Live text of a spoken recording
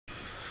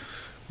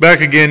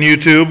Back again,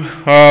 YouTube.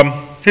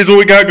 Here's what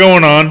we got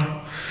going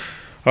on.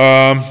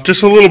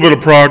 Just a little bit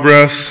of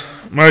progress.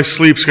 My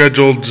sleep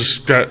schedule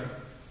just got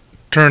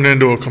turned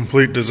into a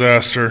complete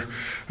disaster.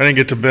 I didn't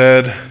get to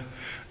bed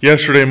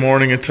yesterday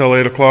morning until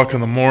 8 o'clock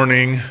in the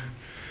morning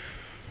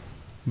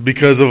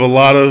because of a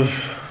lot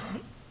of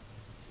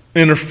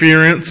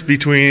interference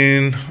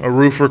between a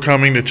roofer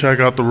coming to check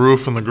out the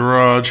roof in the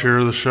garage here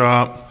at the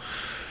shop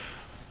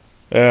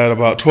at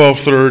about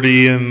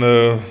 12:30, and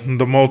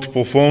the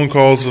multiple phone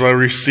calls that I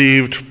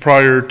received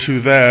prior to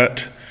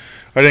that.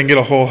 I didn't get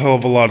a whole hell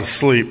of a lot of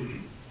sleep.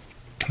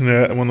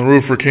 And when the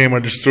roofer came, I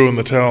just threw in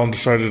the towel and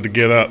decided to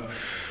get up.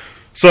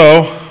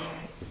 So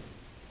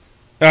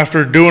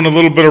after doing a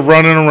little bit of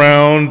running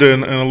around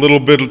and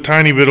a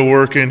tiny bit of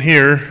work in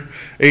here,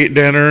 ate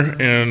dinner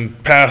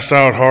and passed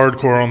out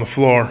hardcore on the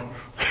floor.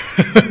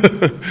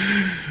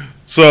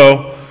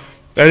 So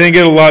I didn't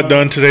get a lot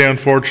done today,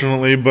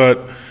 unfortunately,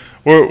 but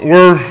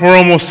we're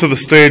almost to the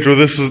stage where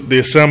the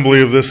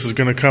assembly of this is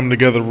going to come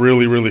together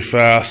really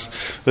fast.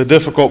 The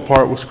difficult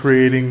part was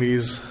creating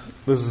this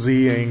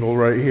Z angle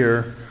right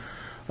here.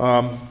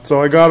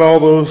 So I got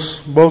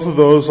both of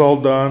those all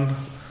done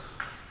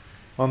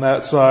on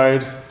that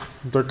side.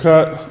 They're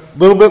cut a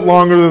little bit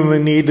longer than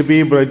they need to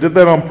be, but I did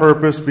that on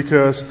purpose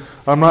because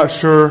I'm not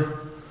sure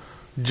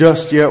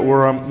just yet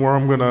where I'm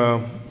going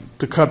to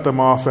cut them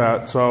off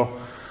at. So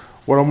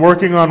what I'm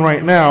working on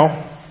right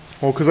now,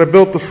 well, because I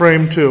built the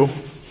frame too,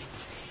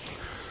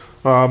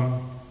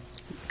 kind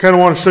of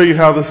want to show you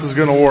how this is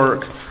going to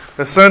work.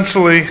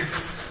 Essentially,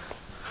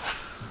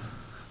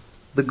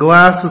 the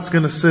glass that's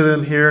going to sit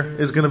in here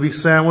is going to be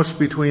sandwiched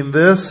between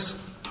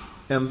this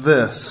and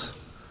this,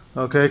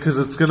 okay, because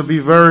it's going to be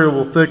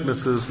variable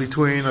thicknesses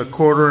between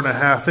 1/4 and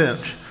 1/2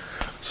 inch.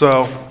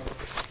 So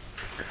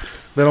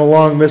then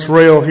along this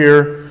rail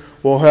here,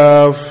 we'll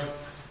have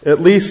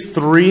at least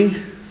 3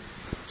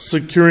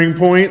 securing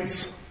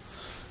points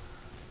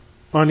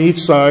on each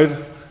side,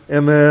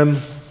 and then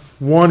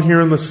 1 here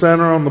in the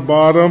center on the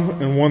bottom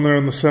and 1 there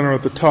in the center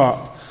at the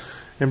top.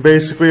 And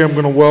basically I'm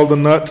going to weld a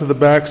nut to the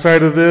back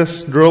side of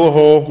this, drill a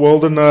hole,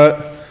 weld a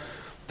nut,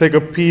 take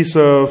a piece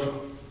of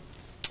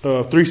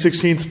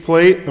 3/16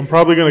 plate. I'm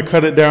probably going to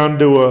cut it down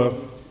to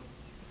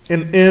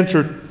an inch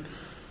or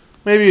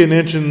maybe an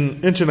inch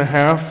and a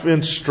half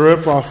inch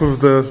strip off of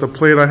the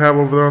plate I have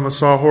over there on the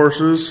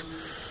sawhorses.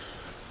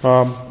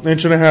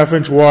 1.5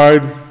 inch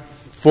wide,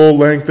 full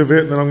length of it,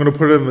 and then I'm going to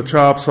put it in the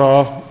chop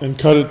saw and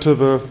cut it to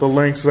the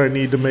lengths that I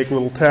need to make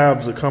little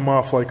tabs that come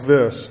off like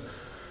this.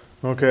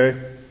 Okay?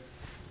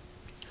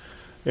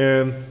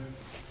 And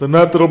the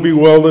nut that'll be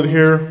welded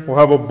here will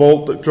have a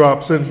bolt that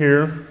drops in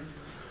here,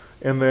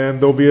 and then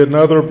there'll be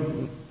another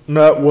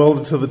nut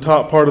welded to the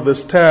top part of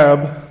this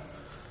tab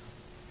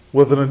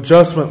with an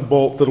adjustment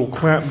bolt that'll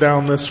clamp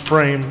down this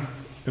frame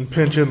and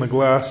pinch in the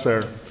glass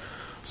there.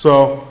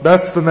 So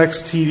that's the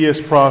next tedious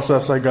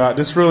process I got.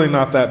 It's really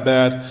not that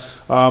bad.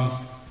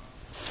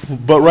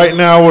 But right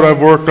now what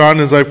I've worked on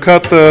is I've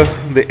cut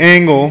the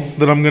angle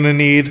that I'm going to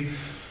need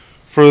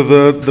for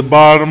the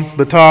bottom,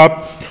 the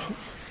top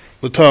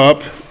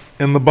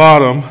and the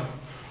bottom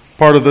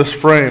part of this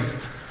frame.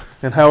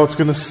 And how it's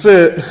going to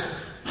sit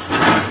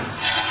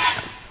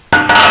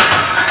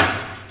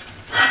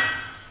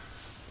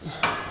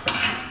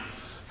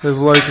is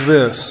like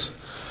this.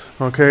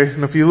 Okay,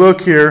 and if you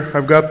look here,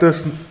 I've got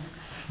this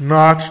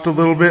notched a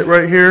little bit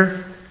right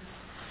here.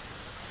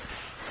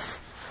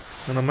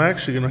 And I'm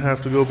actually going to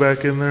have to go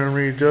back in there and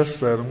readjust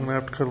that. I'm going to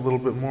have to cut a little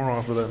bit more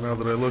off of that now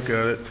that I look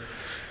at it.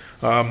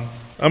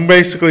 I'm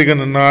basically going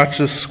to notch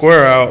this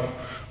square out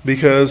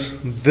because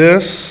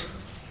this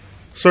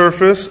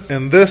surface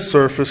and this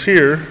surface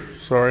here,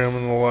 sorry I'm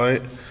in the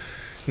light,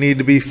 need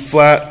to be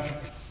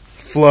flat,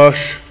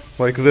 flush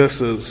like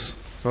this is.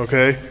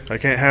 Okay? I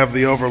can't have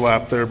the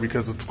overlap there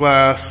because it's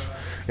glass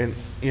and,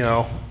 you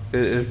know,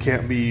 it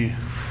can't be...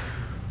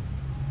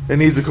 It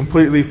needs a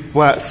completely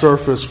flat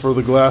surface for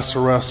the glass to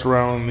rest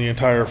around the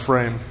entire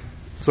frame.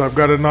 So I've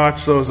got to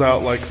notch those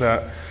out like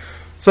that.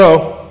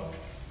 So,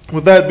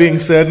 with that being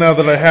said, now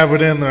that I have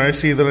it in there, I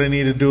see that I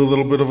need to do a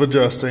little bit of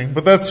adjusting.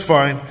 But that's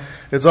fine.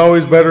 It's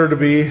always better to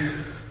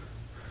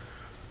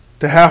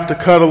have to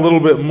cut a little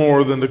bit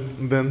more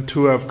than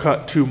to have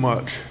cut too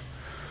much.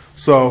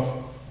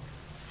 So,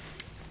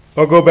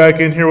 I'll go back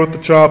in here with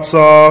the chop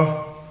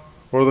saw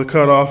or the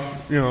cut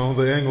off, you know,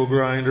 the angle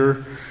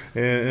grinder,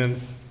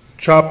 and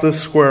chop this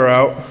square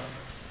out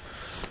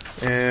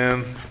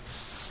and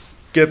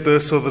get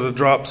this so that it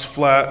drops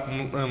flat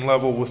and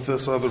level with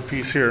this other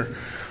piece here.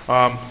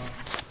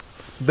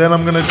 Then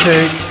I'm going to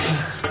take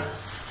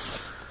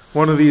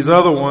one of these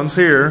other ones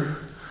here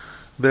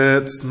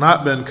that's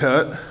not been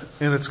cut,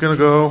 and it's going to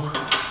go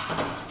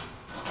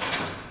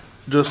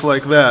just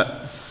like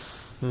that,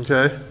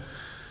 okay,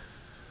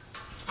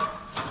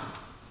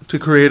 to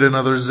create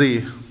another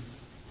Z.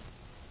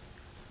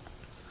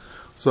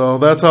 So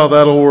that's how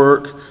that'll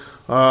work.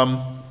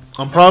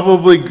 I'm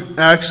probably,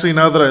 actually,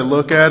 now that I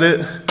look at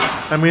it,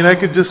 I mean, I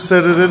could just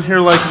set it in here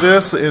like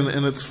this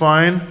and it's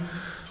fine.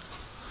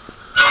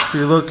 If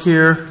you look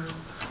here,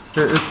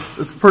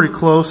 It's pretty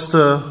close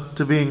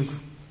to being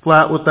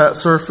flat with that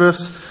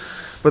surface.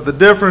 But the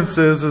difference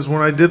is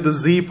when I did the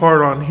Z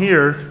part on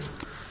here,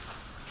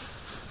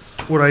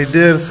 what I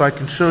did, if I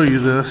can show you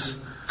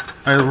this,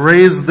 I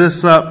raised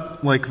this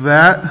up like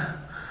that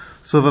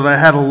so that I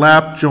had a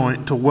lap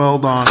joint to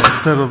weld on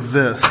instead of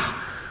this.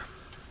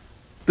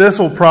 This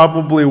will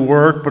probably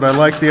work, but I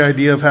like the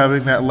idea of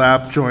having that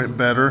lap joint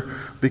better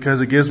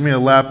because it gives me a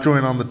lap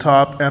joint on the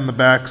top and the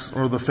backs,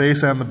 or the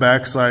face and the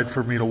back side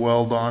for me to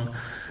weld on,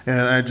 and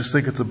I just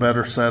think it's a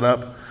better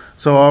setup.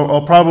 So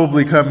I'll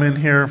probably come in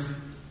here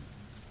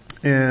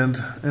and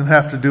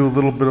have to do a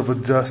little bit of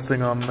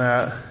adjusting on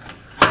that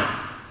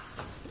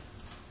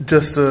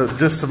just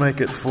to make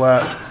it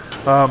flat.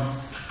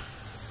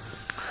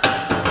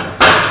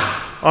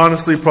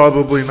 Honestly,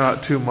 probably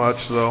not too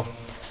much though.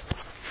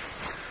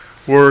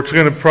 Where it's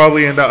going to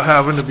probably end up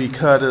having to be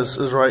cut is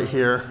right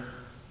here.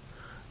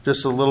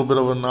 Just a little bit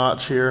of a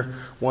notch here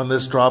when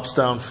this drops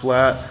down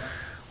flat.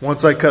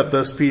 Once I cut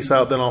this piece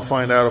out, then I'll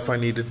find out if I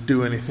need to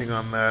do anything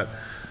on that.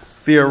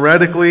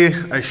 Theoretically,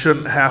 I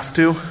shouldn't have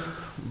to,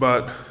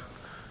 but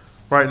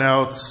right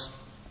now it's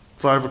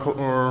 5 o'clock,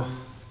 or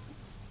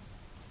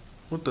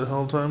what the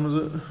hell time is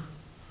it?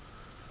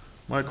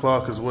 My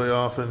clock is way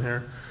off in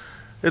here.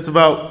 It's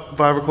about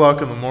 5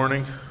 o'clock in the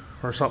morning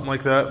or something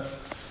like that.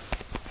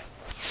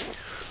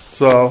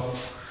 So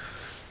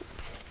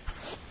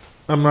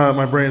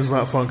my brain's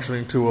not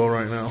functioning too well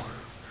right now.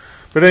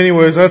 But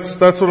anyways, that's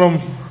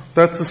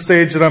the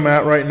stage that I'm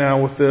at right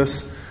now with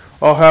this.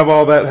 I'll have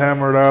all that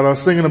hammered out. I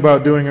was thinking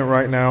about doing it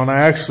right now, and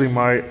I actually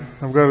might.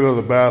 I've got to go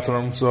to the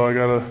bathroom, so I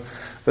gotta.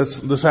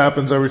 This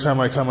happens every time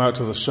I come out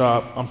to the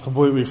shop. I'm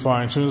completely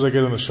fine. As soon as I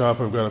get in the shop,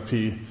 I've got to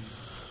pee.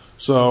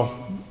 So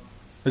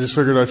I just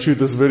figured I'd shoot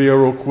this video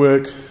real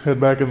quick,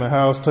 head back in the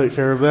house, take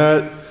care of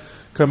that,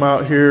 come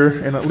out here,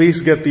 and at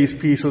least get these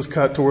pieces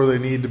cut to where they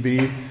need to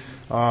be.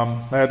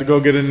 I had to go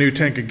get a new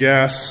tank of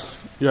gas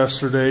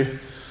yesterday.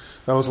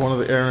 That was one of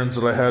the errands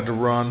that I had to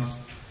run.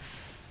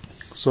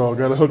 So I've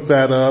got to hook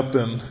that up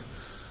and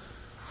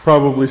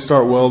probably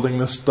start welding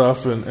this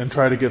stuff and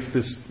try to get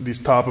these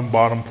top and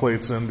bottom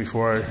plates in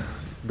before I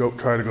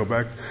try to go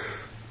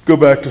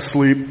back to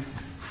sleep.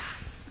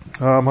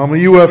 I'm a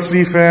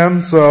UFC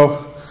fan,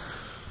 so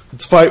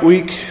it's fight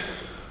week.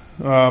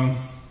 That's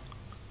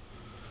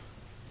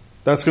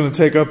going to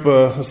take up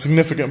a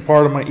significant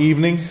part of my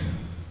evening.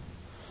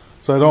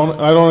 So I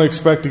don't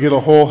expect to get a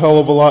whole hell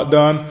of a lot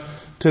done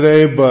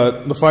today,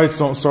 but the fights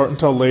don't start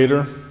until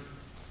later.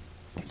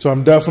 So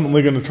I'm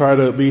definitely going to try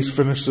to at least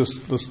finish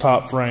this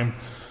top frame.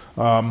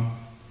 Not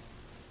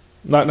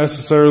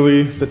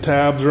necessarily the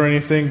tabs or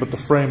anything, but the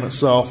frame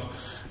itself.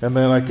 And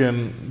then I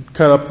can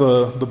cut up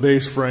the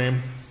base frame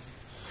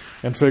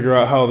and figure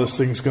out how this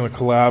thing's going to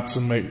collapse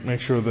and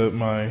make sure that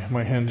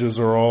my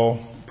hinges are all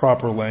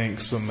proper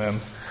lengths, and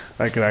then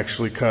I can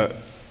actually cut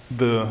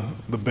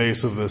the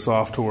base of this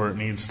off to where it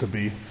needs to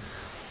be.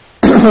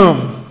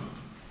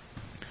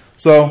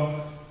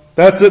 So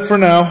that's it for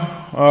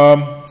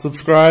now.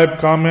 Subscribe,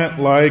 comment,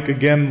 like.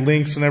 Again,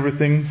 links and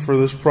everything for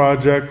this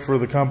project, for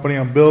the company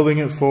I'm building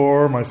it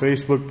for, my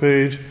Facebook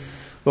page,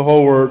 the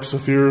whole works.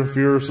 If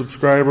you're a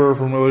subscriber or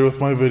familiar with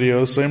my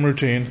videos, same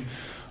routine.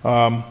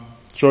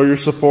 Show your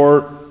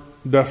support.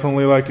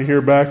 Definitely like to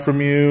hear back from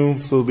you.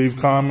 So leave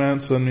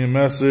comments, send me a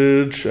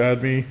message,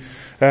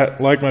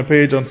 like my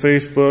page on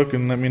Facebook,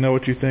 and let me know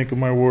what you think of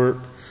my work.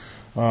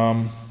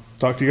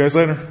 Talk to you guys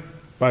later.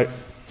 Bye.